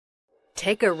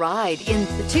Take a ride in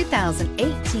the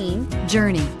 2018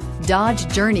 Journey.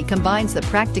 Dodge Journey combines the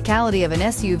practicality of an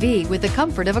SUV with the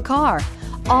comfort of a car,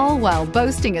 all while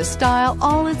boasting a style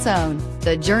all its own.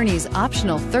 The Journey's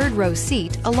optional third-row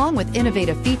seat, along with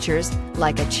innovative features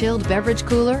like a chilled beverage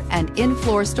cooler and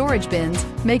in-floor storage bins,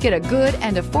 make it a good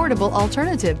and affordable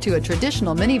alternative to a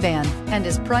traditional minivan and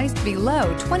is priced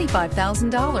below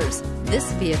 $25,000.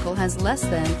 This vehicle has less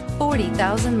than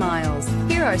 40,000 miles.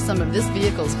 Here are some of this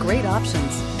vehicle's great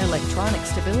options: electronic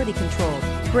stability control,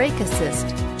 brake assist,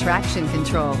 traction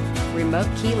control, remote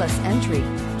keyless entry,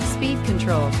 speed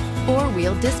control,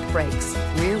 four-wheel disc brakes,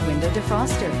 rear window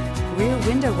defroster, rear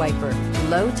window wiper,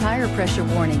 low tire pressure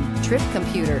warning, trip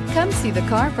computer. Come see the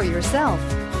car for yourself.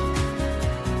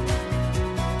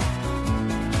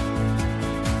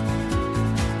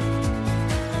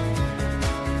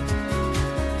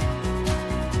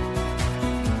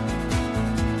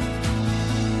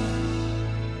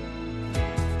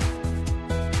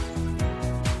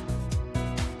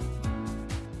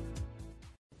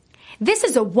 This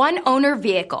is a one-owner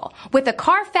vehicle with a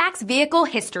Carfax Vehicle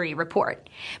History Report.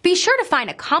 Be sure to find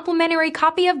a complimentary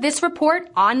copy of this report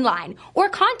online or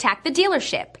contact the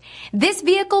dealership. This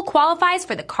vehicle qualifies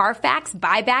for the Carfax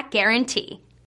Buyback Guarantee.